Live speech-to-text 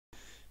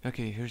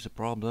Okay, here's the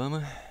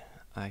problem.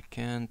 I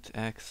can't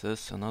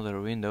access another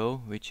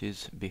window which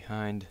is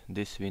behind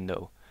this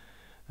window.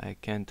 I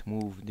can't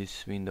move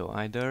this window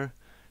either.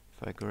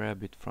 If I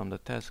grab it from the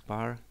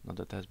taskbar, not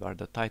the taskbar,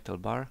 the title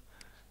bar,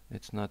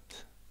 it's not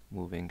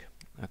moving.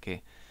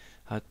 Okay,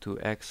 how to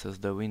access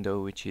the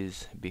window which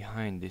is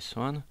behind this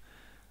one?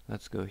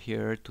 Let's go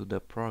here to the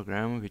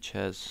program which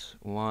has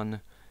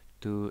 1,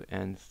 2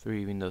 and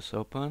 3 windows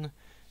open,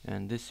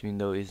 and this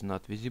window is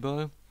not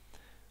visible.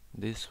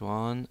 This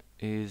one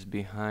is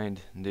behind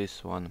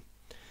this one.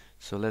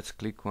 So let's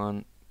click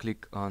on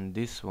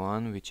this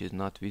one which is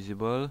not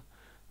visible.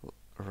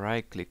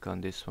 Right click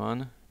on this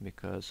one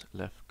because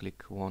left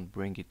click won't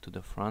bring it to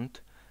the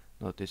front.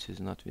 Notice is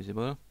not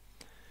visible.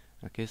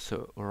 Okay,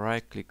 so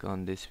right click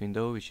on this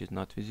window which is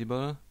not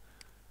visible.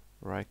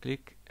 Right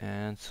click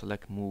and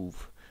select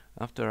move.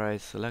 After I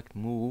select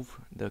move,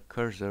 the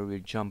cursor will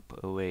jump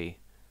away.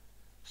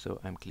 So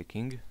I'm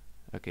clicking.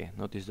 Okay,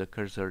 notice the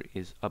cursor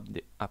is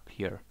up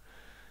here,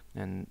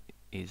 and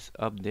is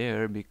up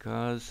there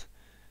because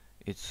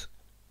it's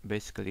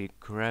basically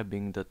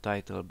grabbing the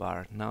title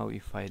bar. Now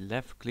if I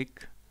left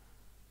click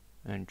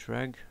and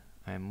drag,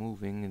 I'm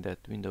moving that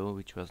window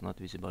which was not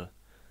visible.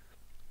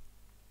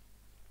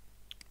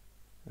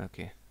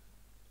 Okay,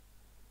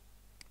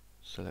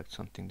 select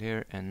something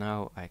there, and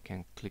now I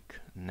can click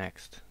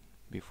next.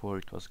 Before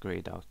it was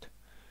grayed out.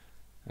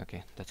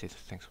 Okay, that's it.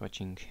 Thanks for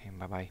watching, and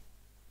bye bye.